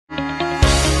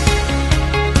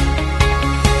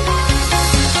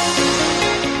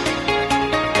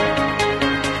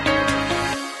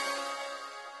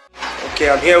Okay,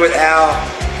 I'm here with Al.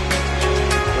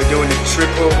 We're doing the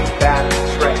triple back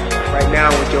stretch. Right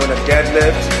now we're doing a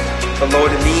deadlift below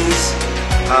the knees.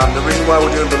 The reason why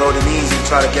we're doing below the knees is to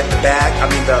try to get the back,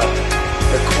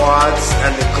 the quads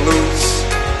and the glutes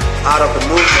out of the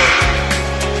movement,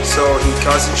 so he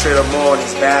concentrated more on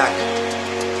his back.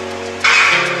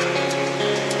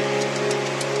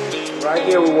 Right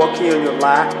here we're working on your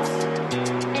lats,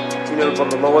 from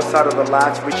the lower side of the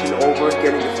lats, reaching over,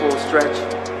 getting the full stretch,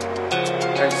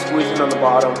 and squeezing on the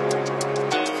bottom.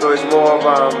 So it's more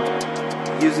of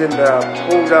using the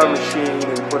pull down machine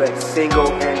and put a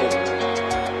single-handed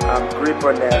grip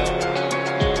on there,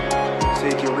 so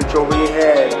you can reach over your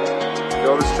head,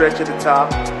 feel the stretch at the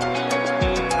top,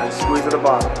 and squeeze at the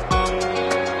bottom.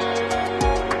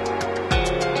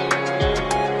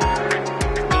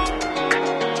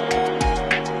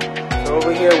 So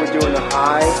over here we're doing a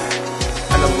high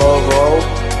and a low row.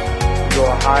 We go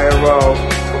a higher row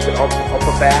with the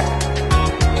upper back,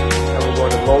 and we're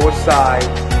going to the lower side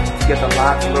to get the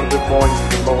lats a little bit more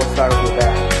into the lower side of your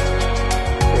back.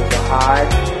 So there's a high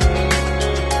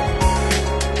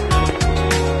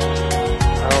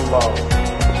and a low.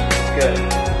 Good.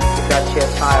 Get that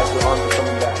chest high as your arms are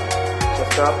coming back.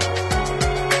 Chest up.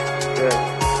 Good.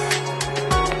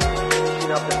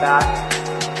 Pushing up the back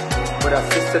with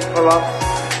assisted pull-ups.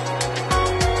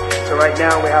 So right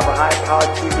now we have a high power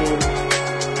T-beam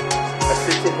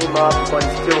assisting him up, but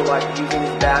he's still using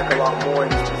his back a lot more in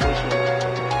this position.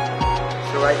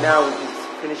 So right now we're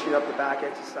just finishing up the back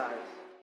exercise.